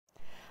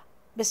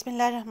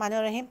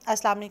बिस्मिल्लाहिर्रहमानिर्रहीम।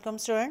 अस्सलाम वालेकुम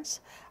स्टूडेंट्स।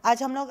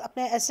 आज हम लोग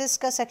अपने एसएस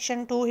का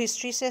सेक्शन 2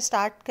 हिस्ट्री से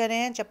स्टार्ट कर रहे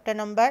हैं, चैप्टर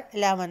नंबर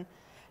 11।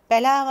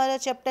 पहला हमारा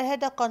चैप्टर है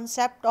the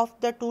concept of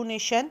the two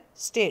nation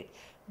state,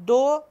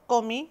 दो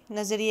कौमी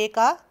नज़रिए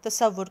का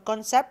तसव्वुर,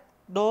 कॉन्सेप्ट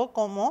दो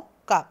कौमों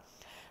का।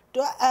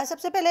 तो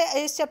सबसे पहले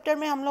इस चैप्टर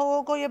में हम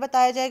लोगों को ये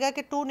बताया जाएगा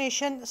कि टू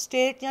नेशन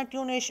स्टेट या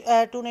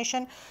टू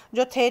नेशन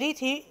जो थ्योरी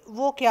थी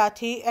वो क्या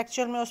थी,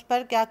 एक्चुअल में उस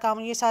पर क्या काम,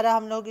 ये सारा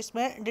हम लोग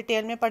इसमें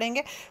डिटेल में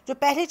पढ़ेंगे। जो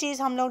पहली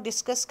चीज़ हम लोग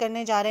डिस्कस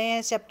करने जा रहे हैं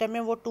इस चैप्टर में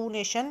वो टू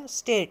नेशन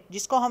स्टेट,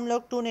 जिसको हम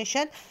लोग टू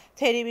नेशन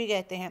थ्योरी भी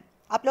कहते हैं।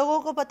 आप लोगों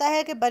को पता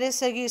है कि बड़े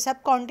सगीर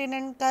सब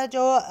कॉन्टिनेंट का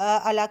जो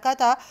इलाका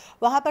था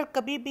वहाँ पर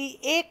कभी भी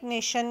एक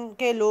नेशन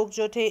के लोग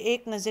जो थे,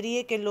 एक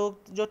नज़रिए के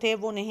लोग जो थे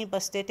वो नहीं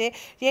बसते थे।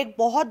 ये एक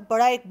बहुत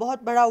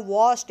बड़ा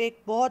वास्ट,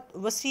 एक बहुत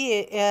वसी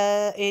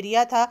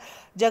एरिया था,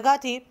 जगह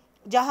थी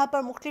जहाँ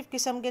पर मुख्तलिफ़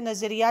किस्म के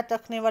नज़रियात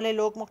रखने वाले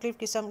लोग, मुख्तलिफ़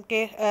किस्म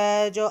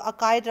के जो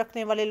अकायद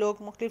रखने वाले लोग,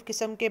 मुख्तलिफ़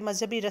किस्म के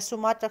मजहबी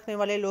रसूमात रखने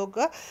वाले लोग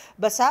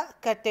बसा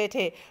करते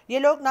थे। ये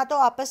लोग ना तो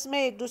आपस में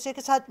एक दूसरे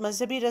के साथ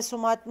मजहबी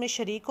रसूमात में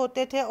शरीक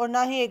होते थे और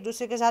ना ही एक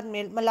दूसरे के साथ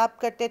मेल मिलाप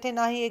करते थे,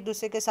 ना ही एक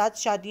दूसरे के साथ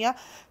शादियाँ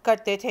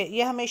करते थे।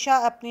 ये हमेशा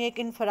अपनी एक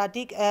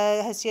इनफरादी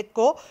हैसियत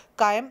को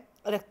कायम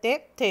रखते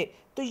थे।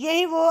 तो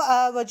यही वो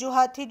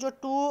वजूहात थी जो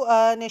टू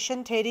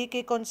नेशन थ्योरी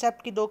के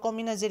कॉन्सेप्ट की, दो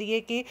कौमी नज़रिए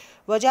की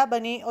वजह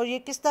बनी। और ये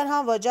किस तरह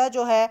वजह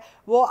जो है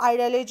वो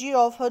आइडियोलॉजी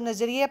ऑफ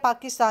नज़रिए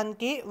पाकिस्तान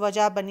की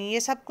वजह बनी, ये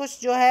सब कुछ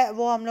जो है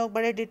वो हम लोग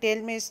बड़े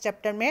डिटेल में इस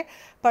चैप्टर में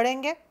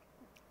पढ़ेंगे।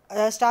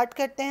 स्टार्ट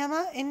करते हैं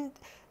हम इन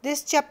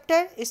दिस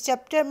चैप्टर। इस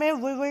चैप्टर में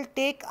we will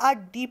take a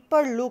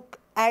deeper look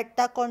at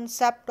the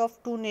concept of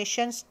to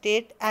nation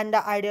state and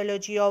the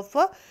ideology of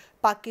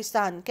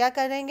Pakistan. क्या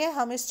करेंगे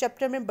हम इस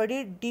चैप्टर में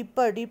बड़ी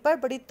डीपर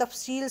बड़ी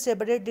तफसील से,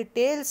 बड़े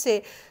डिटेल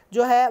से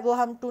जो है वो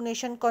हम टू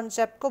नेशन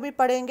कॉन्सेप्ट को भी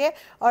पढ़ेंगे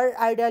और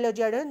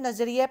आइडियोलॉजी,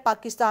 नज़रिया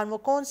पाकिस्तान, वो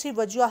कौन सी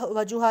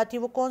वजूहात थी,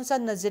 वो कौन सा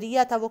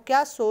नज़रिया था, वो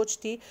क्या सोच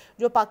थी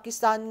जो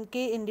पाकिस्तान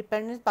की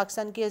इंडिपेंडेंस,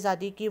 पाकिस्तान की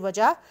आज़ादी की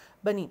वजह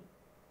बनी।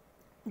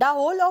 The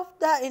whole of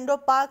the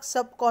Indo-Pak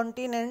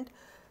subcontinent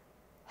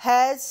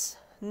has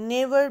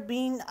never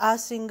been a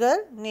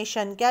single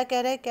nation। क्या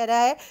कह रहा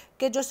है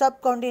कि जो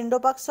इंडो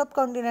पाक सब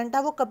कॉन्टिनेंट था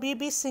वो कभी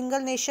भी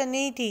सिंगल नेशन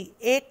नहीं थी,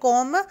 एक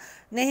कौम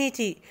नहीं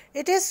थी।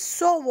 इट इज़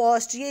सो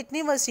वास्ट, ये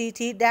इतनी वसी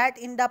थी, दैट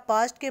इन द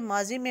पास्ट के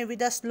माजी में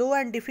with the slow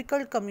and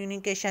difficult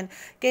communication,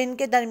 कि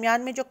इनके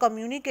दरमियान में जो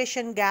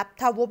कम्युनिकेशन गैप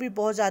था वो भी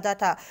बहुत ज़्यादा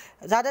था।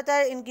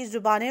 ज़्यादातर इनकी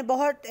ज़ुबानें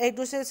बहुत एक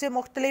दूसरे से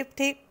मुख्तलिफ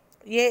थी,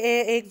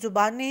 ये एक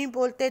ज़ुबान नहीं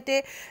बोलते थे।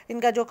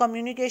 इनका जो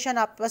कम्युनिकेशन,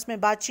 आपस में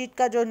बातचीत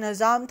का जो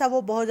निज़ाम था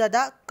वो बहुत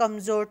ज़्यादा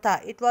कमज़ोर था।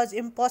 It was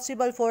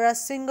impossible for a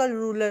single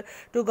ruler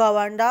to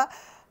govern the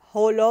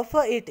whole of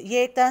it.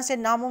 ये एक तरह से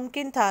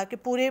नामुमकिन था कि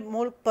पूरे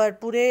मुल्क पर,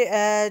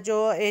 पूरे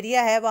जो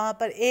एरिया है वहाँ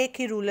पर एक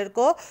ही रूलर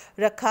को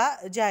रखा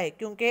जाए,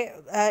 क्योंकि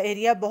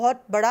एरिया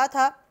बहुत बड़ा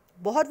था,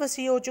 बहुत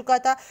वसी हो चुका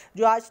था।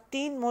 जो आज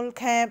 3 मुल्क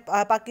हैं,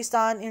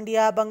 पाकिस्तान,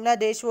 इंडिया,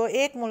 बांग्लादेश, वो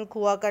एक मुल्क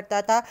हुआ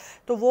करता था।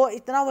 तो वो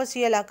इतना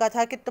वसी इलाका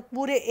था कि तो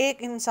पूरे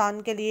एक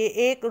इंसान के लिए,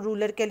 एक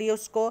रूलर के लिए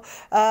उसको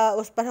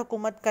उस पर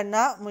हुकूमत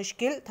करना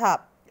मुश्किल था।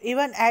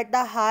 Even at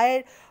the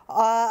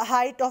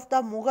height of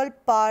the Mughal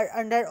power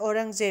under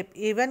Aurangzeb,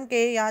 even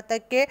के यहाँ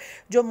तक के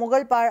जो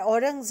मुग़ल पावर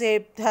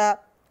औरंगज़ेब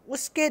था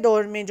उसके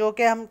दौर में, जो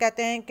कि हम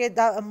कहते हैं कि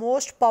the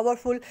most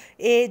powerful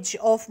as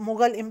of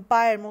Mughal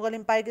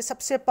empire की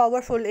सबसे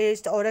पावरफुल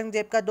एज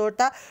औरंगज़ेब का दौर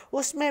था,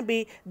 उसमें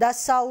भी the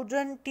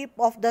southern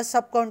tip of the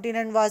sub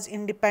continent was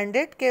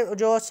independent, के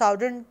जो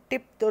साउदर्न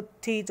टिप तो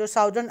थी, जो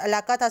साउदर्न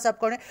इलाका था सब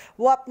कॉन्टिनेंट,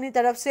 वो अपनी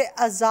तरफ से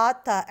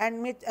आज़ाद था।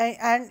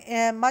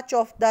 And much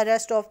of the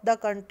rest of the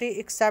country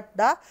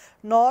accept the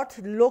north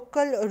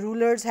local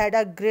rulers had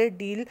a great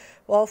deal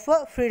of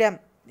freedom.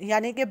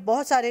 यानी कि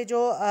बहुत सारे जो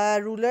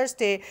रूलर्स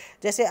थे,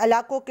 जैसे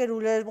इलाकों के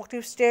रूलर्स,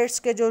 मुख्तलिफ स्टेट्स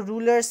के जो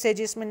रूलर्स थे,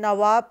 जिसमें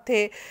नवाब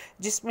थे,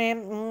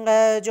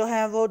 जिसमें जो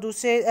हैं वो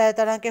दूसरे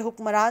तरह के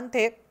हुक्मरान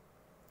थे,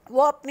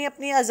 वो अपनी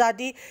अपनी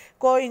आज़ादी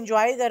को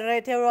इंजॉय कर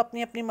रहे थे और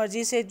अपनी अपनी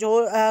मर्ज़ी से जो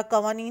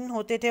कवानीन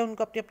होते थे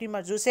उनको अपनी अपनी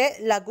मर्ज़ी से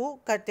लागू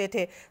करते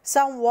थे।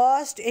 Some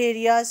vast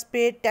areas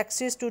paid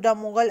taxes to the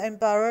Mughal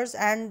empires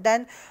and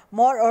then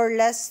मोर और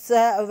less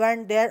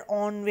went there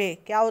on way.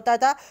 क्या होता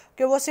था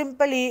कि वो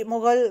सिंपली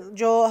मुग़ल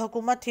जो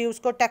हुकूमत थी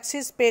उसको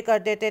टैक्सेस पे कर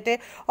देते थे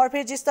और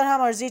फिर जिस तरह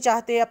मर्ज़ी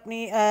चाहते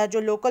अपनी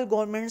जो लोकल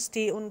गवर्नमेंट्स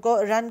थी उनको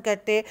रन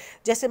करते,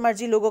 जैसे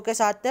मर्ज़ी लोगों के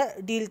साथ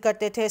डील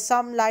करते थे।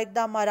 Some like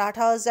the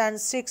Marathas and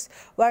Sikhs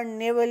were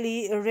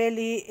Neyveli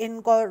really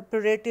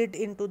incorporated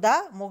into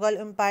the Mughal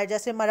empire.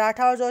 जैसे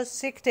मराठास और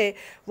सिख थे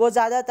वो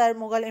ज़्यादातर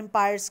मुग़ल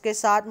एम्पायर्स के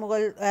साथ,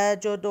 मुग़ल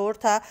जो दौर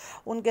था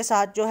उनके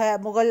साथ जो है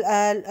मुग़ल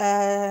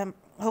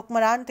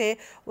हुक्मरान थे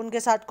उनके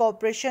साथ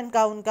कोऑपरेशन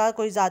का उनका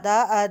कोई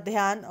ज़्यादा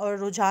ध्यान और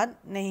रुझान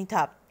नहीं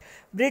था।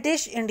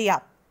 British India,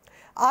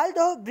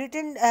 Although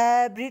Britain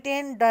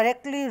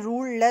directly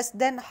ruled less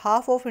than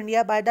half of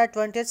India by the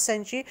 20th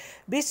century,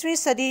 20वीं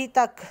सदी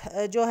तक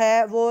जो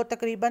है वो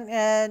तकरीबन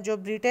जो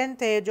ब्रिटेन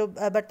थे, जो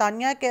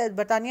बरतानिया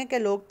के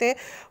लोग थे,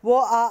 वो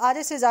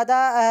आधे से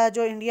ज़्यादा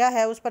जो इंडिया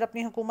है उस पर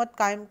अपनी हुकूमत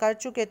कायम कर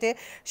चुके थे.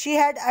 She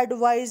had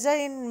adviser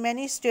in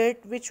many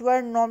state which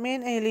were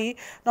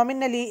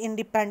nominally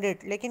independent.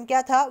 लेकिन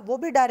क्या था, वो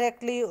भी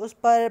डायरेक्टली उस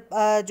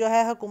पर जो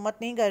है हुकूमत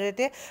नहीं कर रहे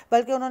थे,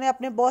 बल्कि उन्होंने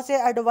अपने बहुत से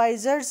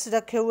एडवाइज़र्स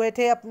रखे हुए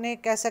थे, अपने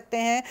कह सकते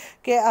हैं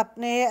कि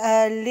अपने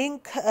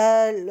लिंक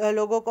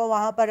लोगों को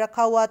वहाँ पर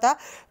रखा हुआ था,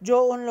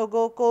 जो उन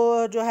लोगों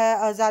को जो है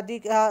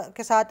आज़ादी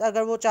के साथ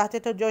अगर वो चाहते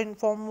थे जो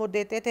इन्फॉर्म वो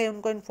देते थे,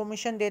 उनको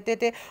इन्फॉर्मेशन देते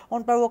थे,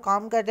 उन पर वो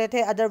काम करते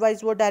थे.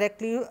 अदरवाइज़ वो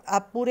डायरेक्टली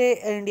पूरे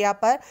इंडिया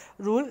पर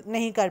रूल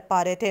नहीं कर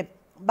पा रहे थे.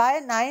 Bye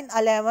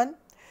 9/11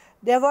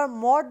 there were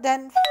more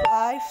than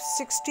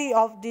 560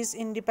 of these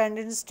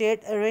independent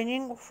states,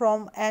 ranging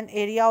from an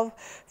area of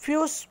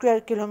few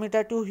square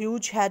kilometer to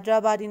huge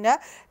Hyderabad in the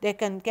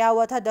Deccan. क्या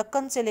हुआ था,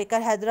 दक्कन से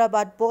लेकर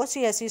हैदराबाद बहुत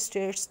सी ऐसी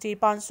स्टेट्स थी,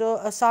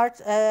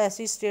 560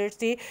 ऐसी स्टेट्स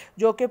थी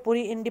जो कि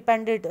पूरी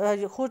इंडिपेंडेंट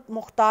खुद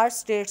मुख्तार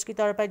स्टेट्स की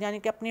तरफ है, यानी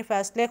कि अपने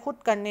फैसले खुद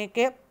करने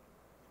के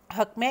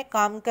हक में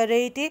काम कर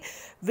रही थी.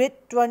 With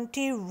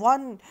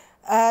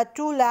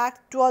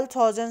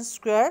 2,12,000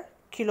 square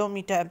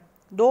kilometre.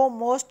 Though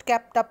most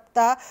kept up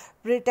the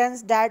pretense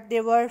that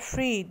they were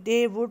free,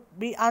 they would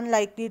be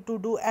unlikely to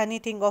do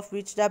anything of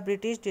which the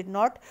British did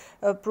not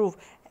approve.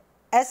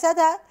 ऐसा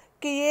था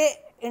कि ये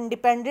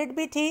इंडिपेंडेंट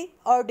भी थी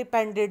और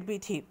डिपेंडेंट भी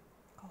थी.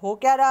 हो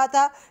क्या रहा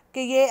था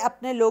कि ये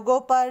अपने लोगों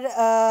पर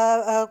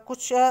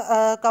कुछ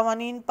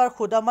कवानीन पर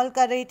खुद अमल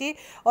कर रही थी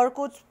और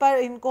कुछ पर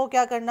इनको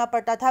क्या करना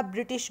पड़ता था,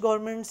 ब्रिटिश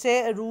गवर्नमेंट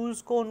से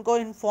रूल्स को उनको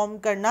इन्फॉर्म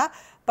करना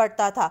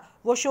पड़ता था.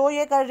 वो शो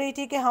ये कर रही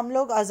थी कि हम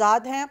लोग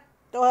आज़ाद हैं,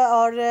 तो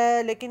और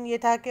लेकिन ये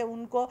था कि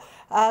उनको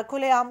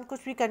खुलेआम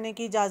कुछ भी करने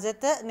की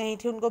इजाज़त नहीं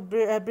थी, उनको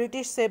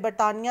ब्रिटिश से,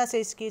 बरतानिया से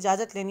इसकी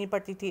इजाज़त लेनी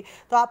पड़ती थी.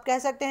 तो आप कह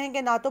सकते हैं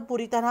कि ना तो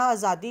पूरी तरह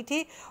आज़ादी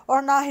थी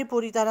और ना ही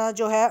पूरी तरह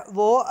जो है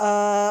वो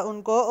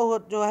उनको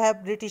जो है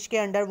ब्रिटिश के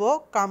अंडर वो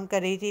काम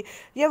कर रही थी.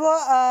 ये वो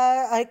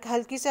एक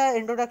हल्की सा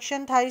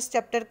इंट्रोडक्शन था इस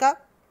चैप्टर का,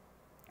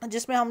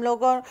 जिसमें हम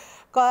लोगों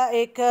का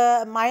एक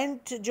माइंड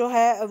जो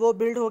है वो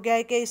बिल्ड हो गया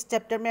है कि इस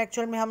चैप्टर में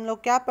एक्चुअल में हम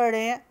लोग क्या पढ़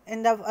रहे हैं.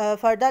 In the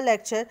further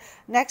lecture,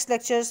 next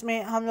lectures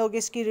में हम लोग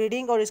इसकी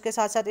रीडिंग और इसके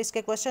साथ साथ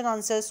इसके क्वेश्चन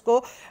आंसर्स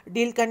को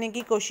डील करने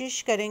की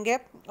कोशिश करेंगे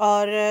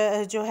और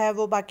जो है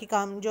वो बाकी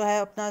काम जो है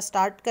अपना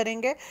स्टार्ट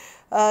करेंगे.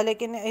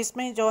 लेकिन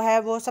इसमें जो है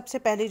वो सबसे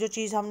पहली जो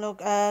चीज़ हम लोग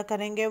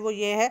करेंगे वो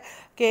ये है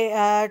कि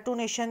टू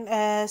नेशन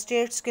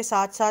स्टेट्स के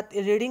साथ साथ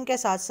रीडिंग के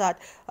साथ साथ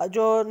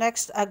जो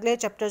नेक्स्ट अगले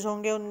चैप्टर्स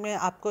होंगे उनमें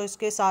आपको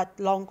इसके साथ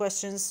लॉन्ग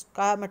क्वेश्चंस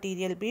का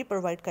मटेरियल भी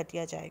प्रोवाइड कर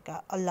दिया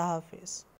जाएगा. अल्लाह हाफिज़.